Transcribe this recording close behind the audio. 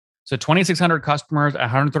So 2,600 customers,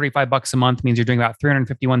 $135 a month means you're doing about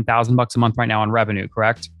 $351,000 a month right now on revenue,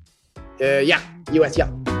 correct? Yeah, US, yeah.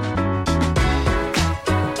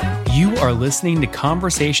 You are listening to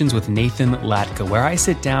Conversations with Nathan Latka, where I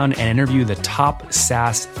sit down and interview the top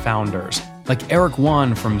SaaS founders, like Eric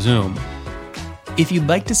Yuan from Zoom. If you'd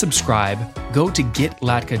like to subscribe, go to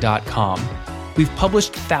getlatka.com. We've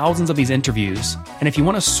published thousands of these interviews, and if you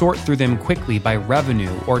want to sort through them quickly by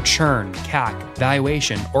revenue or churn, CAC,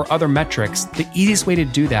 valuation, or other metrics, the easiest way to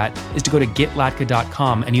do that is to go to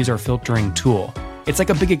getlatka.com and use our filtering tool. It's like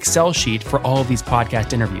a big Excel sheet for all of these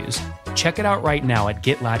podcast interviews. Check it out right now at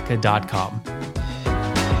getlatka.com.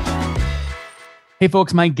 Hey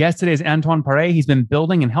folks, my guest today is Antoine Paré. He's been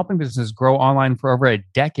building and helping businesses grow online for over a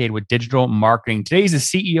decade with digital marketing. Today, he's the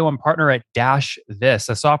CEO and partner at Dash This,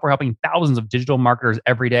 a software helping thousands of digital marketers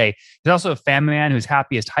every day. He's also a family man who's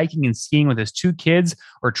happiest hiking and skiing with his 2 kids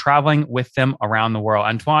or traveling with them around the world.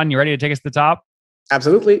 Antoine, you ready to take us to the top?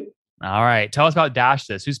 Absolutely. All right. Tell us about Dash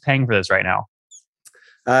This. Who's paying for this right now?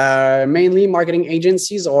 Mainly marketing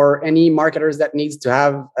agencies or any marketers that needs to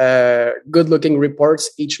have good-looking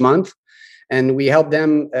reports each month. And we help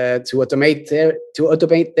them to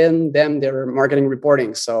automate them their marketing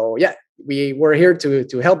reporting. So yeah, we're here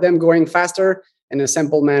to help them going faster in a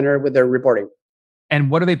simple manner with their reporting.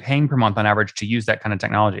 And what are they paying per month on average to use that kind of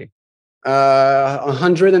technology?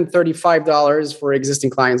 $135 for existing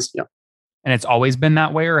clients. Yeah. And it's always been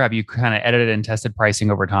that way, or have you kind of edited and tested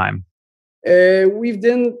pricing over time? We've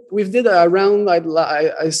did around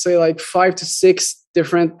I say like 5 to 6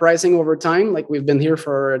 different pricing over time. Like we've been here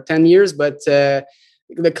for 10 years, but the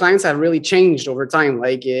clients have really changed over time.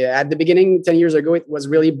 Like at the beginning, 10 years ago, it was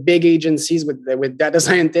really big agencies with data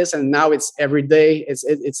scientists, and now it's every day. It's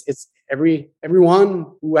everyone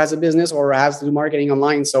who has a business or has to do marketing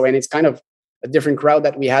online. So, and it's kind of a different crowd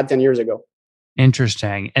that we had 10 years ago.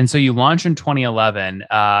 Interesting. And so you launched in 2011.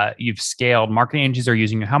 You've scaled. Marketing agencies are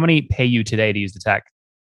using you. How many pay you today to use the tech?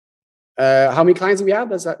 How many clients do we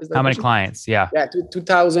have? Is that how many clients? Yeah. Yeah,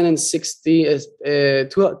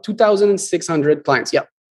 2,600 clients. Yeah.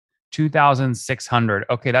 2,600.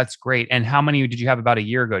 Okay, that's great. And how many did you have about a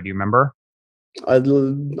year ago? Do you remember?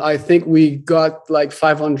 I think we got like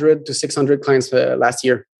 500 to 600 clients last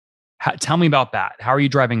year. Tell me about that. How are you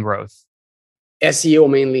driving growth? SEO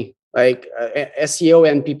mainly, like SEO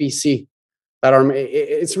and PPC.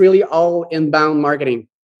 It's really all inbound marketing.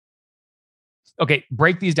 Okay,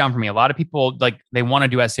 break these down for me. A lot of people they want to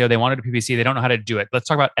do SEO, they want to do PPC, they don't know how to do it. Let's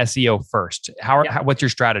talk about SEO first. What's your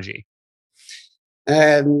strategy?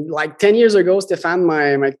 Like 10 years ago, Stefan,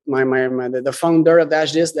 the founder of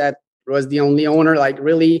Dash This, that was the only owner, like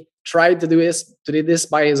really tried to do this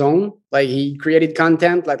by his own. Like he created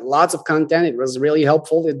content, like lots of content. It was really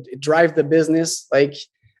helpful. It drive the business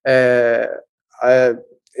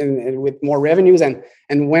and with more revenues. And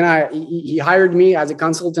when he hired me as a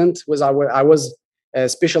consultant, I was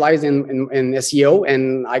specialized in SEO,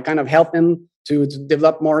 and I kind of helped him to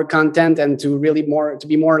develop more content and to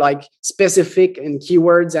be more like specific in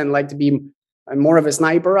keywords and like to be more of a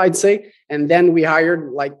sniper, I'd say. And then we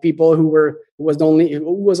hired like people who was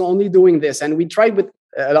only doing this, and we tried with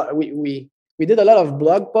we did a lot of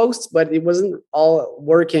blog posts, but it wasn't all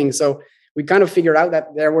working. So we kind of figured out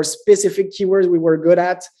that there were specific keywords we were good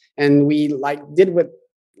at, and we did what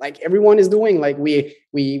everyone is doing. Like we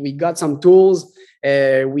got some tools,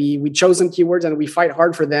 we chose some keywords, and we fight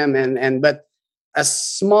hard for them. But a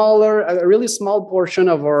really small portion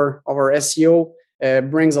of our SEO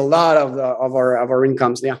brings a lot of our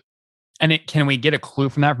incomes. Yeah. And can we get a clue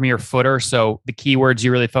from that from your footer? So the keywords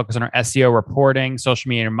you really focus on are SEO reporting, social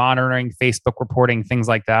media monitoring, Facebook reporting, things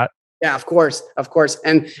like that. Yeah, of course.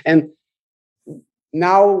 And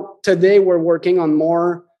now today we're working on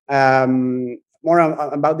more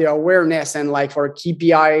about the awareness and like for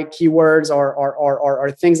KPI keywords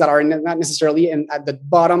or things that are not necessarily at the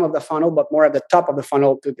bottom of the funnel, but more at the top of the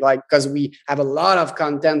funnel, because we have a lot of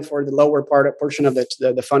content for the lower portion of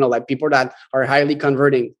the funnel, like people that are highly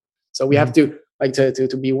converting. So we have to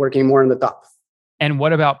be working more on the top. And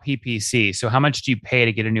what about PPC? So how much do you pay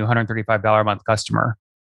to get a new $135 a month customer?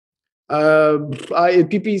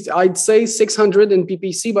 PPC, I'd say 600 in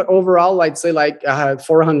PPC, but overall, I'd say like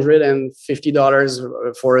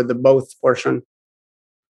 $450 for the both portion.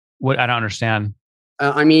 What? I don't understand.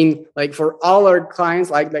 I mean, like for all our clients,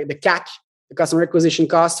 like the CAC, the customer acquisition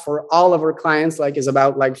cost for all of our clients, like is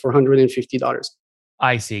about like $450.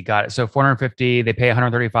 I see. Got it. So 450, they pay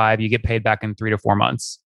 135. You get paid back in 3 to 4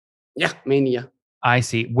 months. Yeah, mainly. Yeah. I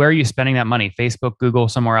see. Where are you spending that money? Facebook, Google,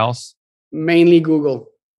 somewhere else? Mainly Google.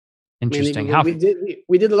 Mainly Interesting. Google.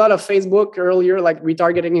 We did a lot of Facebook earlier, like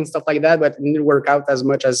retargeting and stuff like that, but it didn't work out as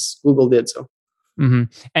much as Google did. So. Mm-hmm.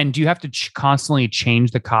 And do you have to constantly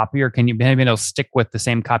change the copy, or can you maybe it'll stick with the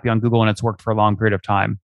same copy on Google and it's worked for a long period of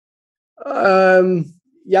time?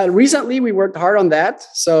 Yeah, recently we worked hard on that.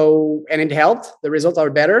 So, and it helped. The results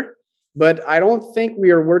are better, but I don't think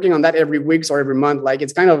we are working on that every week or every month. Like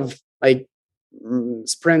it's kind of like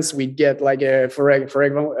sprints we get. Like for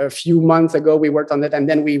example, a few months ago we worked on it, and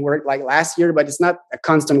then we worked like last year. But it's not a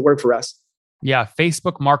constant work for us. Yeah,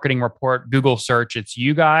 Facebook marketing report, Google search, it's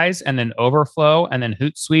you guys, and then Overflow, and then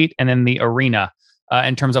Hootsuite, and then the Arena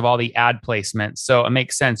in terms of all the ad placements. So it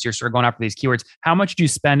makes sense. You're sort of going after these keywords. How much did you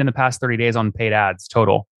spend in the past 30 days on paid ads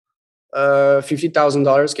total?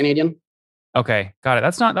 $50,000 Canadian. Okay, got it.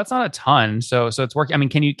 That's not a ton. So it's working. I mean,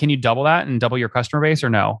 can you double that and double your customer base or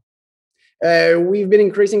no? We've been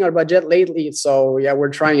increasing our budget lately, so yeah,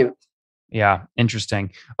 we're trying it. Yeah,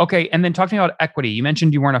 interesting. Okay, and then talk to me about equity. You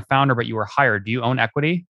mentioned you weren't a founder, but you were hired. Do you own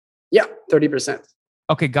equity? Yeah, 30%.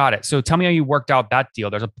 Okay, got it. So tell me how you worked out that deal.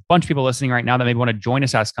 There's a bunch of people listening right now that maybe want to join a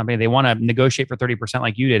SaaS company. They want to negotiate for 30%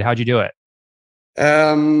 like you did. How'd you do it?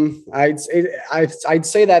 I'd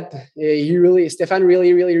say that Stefan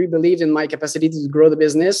really believed in my capacity to grow the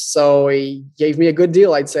business. So he gave me a good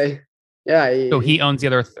deal, I'd say. Yeah. So he owns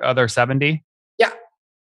the other 70? Yeah.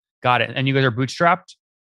 Got it. And you guys are bootstrapped?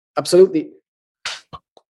 Absolutely.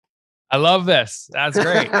 I love this. That's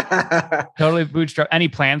great. Totally bootstrapped. Any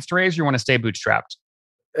plans to raise or you want to stay bootstrapped?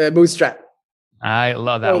 Bootstrap. I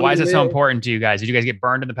love that. Why is it so important to you guys? Did you guys get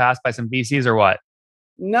burned in the past by some VCs or what?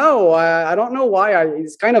 No, I don't know why.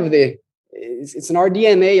 It's kind of it's in our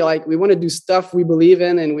DNA. Like we want to do stuff we believe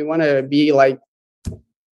in and we want to be like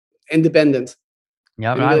independent.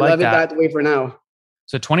 Yeah, I like love it that way for now.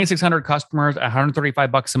 So 2,600 customers,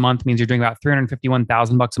 $135 a month means you're doing about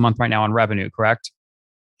 $351,000 a month right now on revenue, correct?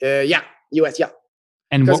 Yeah, US, yeah.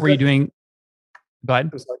 And what were you doing? Go ahead.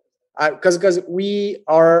 I'm sorry. Because we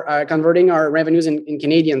are converting our revenues in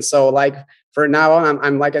Canadian. So like for now,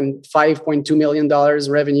 I'm like in $5.2 million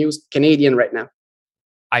revenues Canadian right now.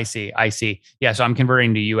 I see. Yeah, so I'm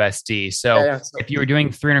converting to USD. So if you were doing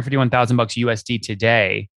 $351,000 USD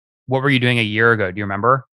today, what were you doing a year ago? Do you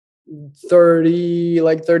remember?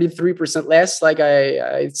 33% less. Like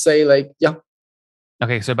I'd say like, yeah.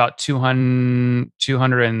 Okay. So about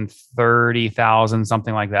 230,000,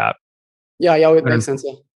 something like that. Yeah. It makes sense.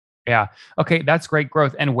 Yeah. Yeah. Okay. That's great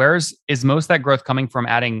growth. And is most of that growth coming from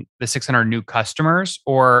adding the 600 new customers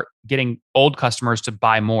or getting old customers to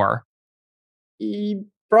buy more?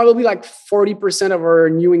 Probably like 40% of our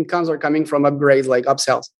new incomes are coming from upgrades, like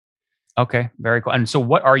upsells. Okay, very cool. And so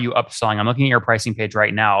what are you upselling? I'm looking at your pricing page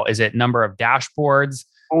right now. Is it number of dashboards?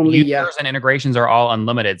 Only, users and integrations are all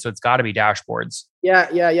unlimited. So it's got to be dashboards. Yeah.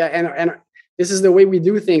 And this is the way we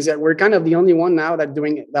do things. That we're kind of the only one now that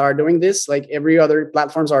are doing this. Like every other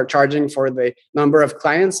platforms are charging for the number of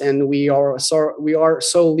clients, and we are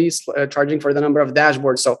solely charging for the number of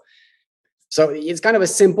dashboards. So it's kind of a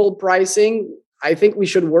simple pricing. I think we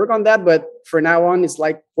should work on that, but for now on, it's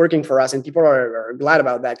like working for us, and people are glad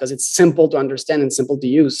about that because it's simple to understand and simple to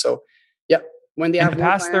use. So, yeah, when they have in the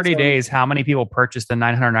past 30 days, how many people purchased the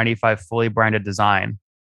 995 fully branded design?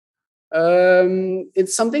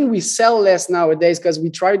 It's something we sell less nowadays because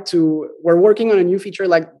we're working on a new feature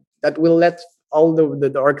like that will let all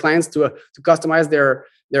our clients to customize their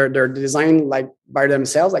design like by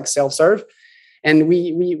themselves, like self-serve. And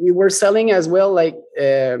we were selling as well, like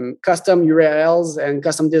custom URLs and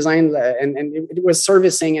custom design, and it was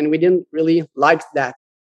servicing, and we didn't really like that.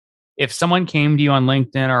 If someone came to you on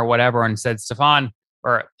LinkedIn or whatever and said, Stefan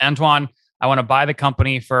or Antoine, I want to buy the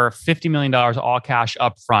company for $50 million all cash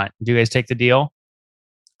up front, do you guys take the deal?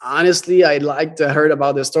 Honestly, I'd like to hear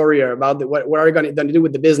about the story or about what are you going to do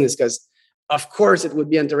with the business, because of course it would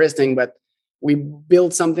be interesting, but we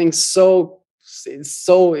built something how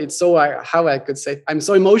I could say, I'm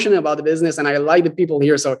so emotional about the business and I like the people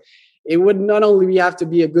here. So it would not only have to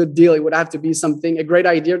be a good deal, it would have to be a great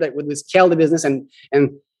idea that would scale the business and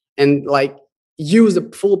like use the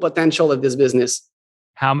full potential of this business.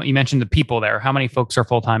 You mentioned the people there. How many folks are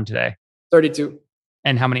full-time today? 32.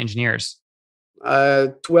 And how many engineers?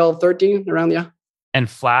 12, 13 around, yeah. And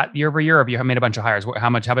flat year over year, or have you made a bunch of hires?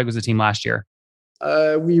 How big was the team last year?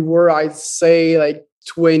 We were, I'd say like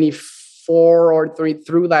 24 or 3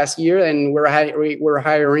 through last year, and we're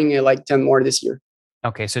hiring like 10 more this year.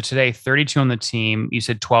 Okay, so today 32 on the team. You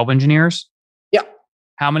said 12 engineers? Yeah.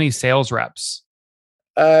 How many sales reps?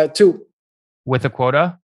 2. With a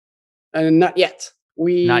quota? Not yet.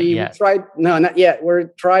 Not yet. We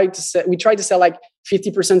tried to sell like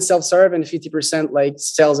 50% self-serve and 50% like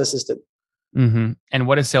sales assisted. And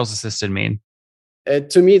what does sales assistant mean?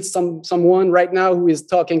 To me, it's someone right now who is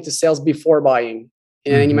talking to sales before buying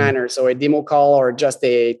in any manner. So a demo call or just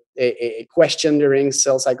a question during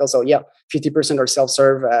sales cycle. So yeah, 50% or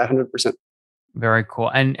self-serve, 100%. Very cool.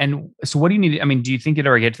 And so what do you need? I mean, do you think you'd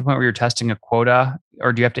ever get to the point where you're testing a quota,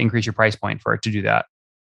 or do you have to increase your price point for it to do that?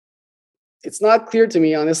 It's not clear to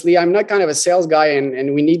me, honestly. I'm not kind of a sales guy,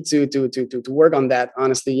 and we need to work on that.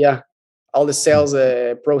 Honestly, yeah, all the sales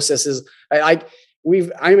processes. I'm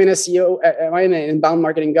an SEO. I'm an inbound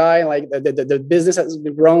marketing guy. Like the business has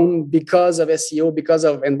grown because of SEO, because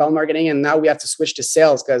of inbound marketing, and now we have to switch to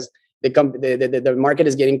sales because the market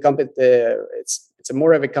is getting it's a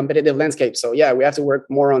more of a competitive landscape. So yeah, we have to work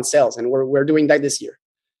more on sales, and we're doing that this year.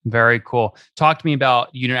 Very cool. Talk to me about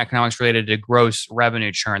unit economics related to gross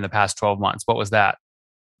revenue churn the past 12 months. What was that?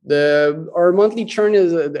 Our monthly churn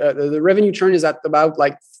is the revenue churn is at about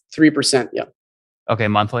like 3%. Yeah. Okay,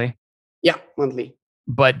 monthly. Yeah, monthly.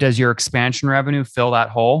 But does your expansion revenue fill that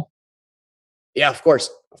hole? Yeah, of course.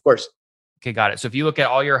 Okay, got it. So if you look at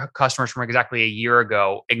all your customers from exactly a year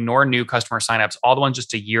ago, ignore new customer signups, all the ones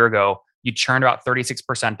just a year ago, you churned about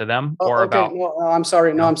 36% of them, No, I'm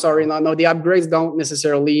sorry. No, the upgrades don't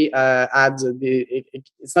necessarily add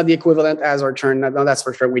it's not the equivalent as our churn. No, that's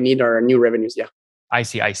for sure. We need our new revenues. Yeah. I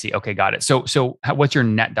see. Okay, got it. So what's your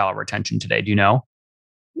net dollar retention today? Do you know?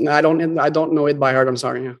 No, I don't know it by heart. I'm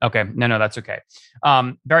sorry. Yeah. Okay. No, that's okay.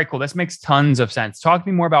 Very cool. This makes tons of sense. Talk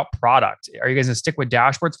to me more about product. Are you guys going to stick with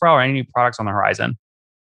dashboards for all, or any new products on the horizon?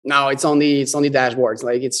 No, it's only dashboards.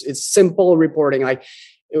 Like it's simple reporting. Like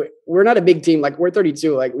we're not a big team. Like we're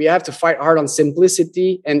 32. Like we have to fight hard on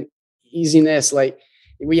simplicity and easiness. Like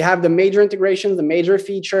we have the major integrations, the major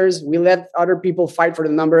features. We let other people fight for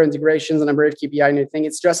the number of integrations, the number of KPI and everything.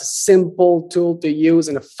 It's just a simple tool to use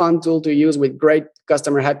and a fun tool to use with great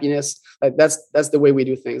customer happiness. Like that's the way we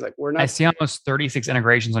do things. Like we're not. I see almost 36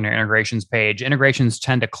 integrations on your integrations page. Integrations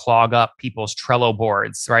tend to clog up people's Trello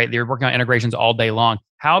boards, right? They're working on integrations all day long.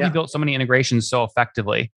 How have you built so many integrations so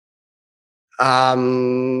effectively? I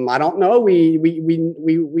don't know. We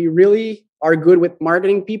really are good with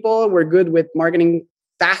marketing people. We're good with marketing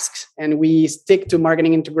tasks, and we stick to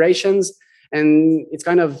marketing integrations. And it's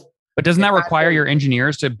kind of. But doesn't that require your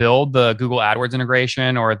engineers to build the Google AdWords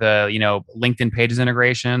integration or the LinkedIn Pages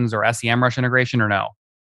integrations or SEMrush integration, or no?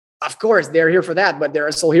 Of course, they're here for that, but they're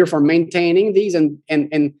also here for maintaining these and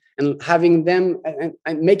having them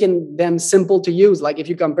and making them simple to use. Like if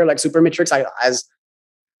you compare like Supermetrics has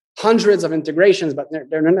hundreds of integrations, but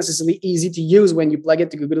they're not necessarily easy to use when you plug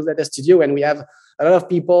it to Google Data Studio. And we have a lot of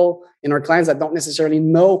people in our clients that don't necessarily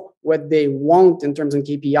know what they want in terms of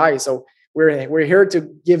KPI. So we're here to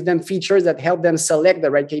give them features that help them select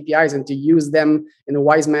the right KPIs and to use them in a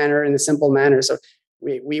wise manner, in a simple manner. So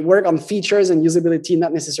we work on features and usability,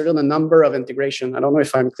 not necessarily on the number of integration. I don't know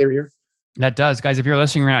if I'm clear here. That does. Guys, if you're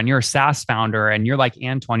listening around, you're a SaaS founder and you're like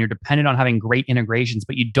Antoine, you're dependent on having great integrations,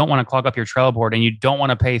 but you don't want to clog up your Trello board and you don't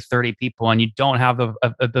want to pay 30 people and you don't have the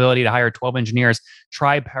ability to hire 12 engineers,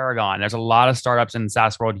 try Paragon. There's a lot of startups in the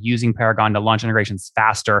SaaS world using Paragon to launch integrations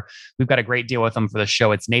faster. We've got a great deal with them for the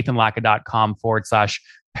show. It's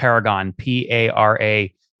nathanlatka.com/Paragon,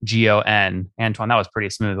 Paragon. Antoine, that was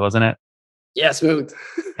pretty smooth, wasn't it? Yeah, smooth.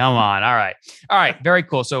 Come on. All right. Very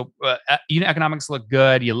cool. So unit economics look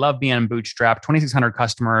good. You love being bootstrapped. 2,600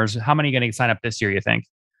 customers. How many are going to sign up this year, you think?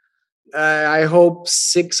 I hope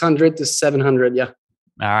 600 to 700. Yeah.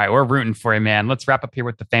 All right. We're rooting for you, man. Let's wrap up here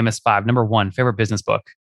with the famous 5. Number 1, favorite business book?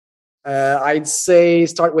 I'd say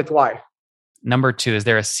Start With Why. Number 2, is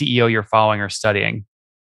there a CEO you're following or studying?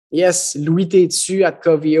 Yes, Louis Tétu at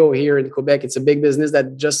Coveo here in Quebec. It's a big business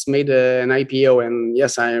that just made an IPO, and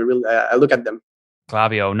yes, I look at them.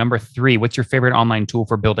 Klaviyo. Number 3, what's your favorite online tool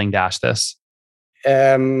for building DashThis?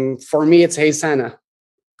 For me, it's Asana.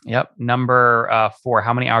 Yep. Number 4,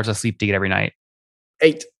 how many hours of sleep do you get every night?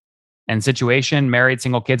 8. And situation, married,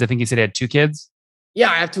 single, kids? I think you said you had 2 kids. Yeah,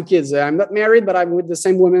 I have 2 kids. I'm not married, but I'm with the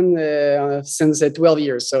same woman since 12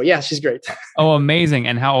 years. So yeah, she's great. Oh, amazing.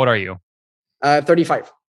 And how old are you?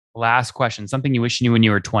 35. Last question. Something you wish you knew when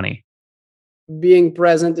you were 20. Being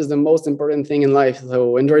present is the most important thing in life.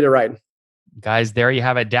 So enjoy the ride. Guys, there you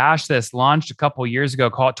have it. DashThis launched a couple years ago,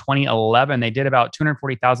 call it 2011. They did about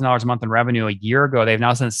 $240,000 a month in revenue a year ago. They've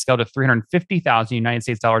now since scaled to $350,000 United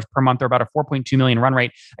States dollars per month. They're about a 4.2 million run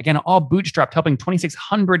rate. Again, all bootstrapped, helping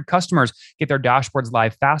 2,600 customers get their dashboards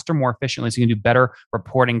live faster, more efficiently, so you can do better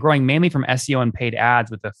reporting. Growing mainly from SEO and paid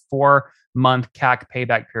ads with a 4-month CAC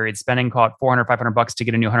payback period, spending call it $400, $500 to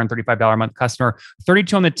get a new $135 a month customer.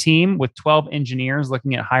 32 on the team with 12 engineers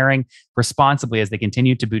looking at hiring responsibly as they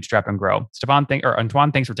continue to bootstrap and grow.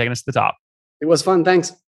 Antoine, thanks for taking us to the top. It was fun.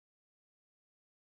 Thanks.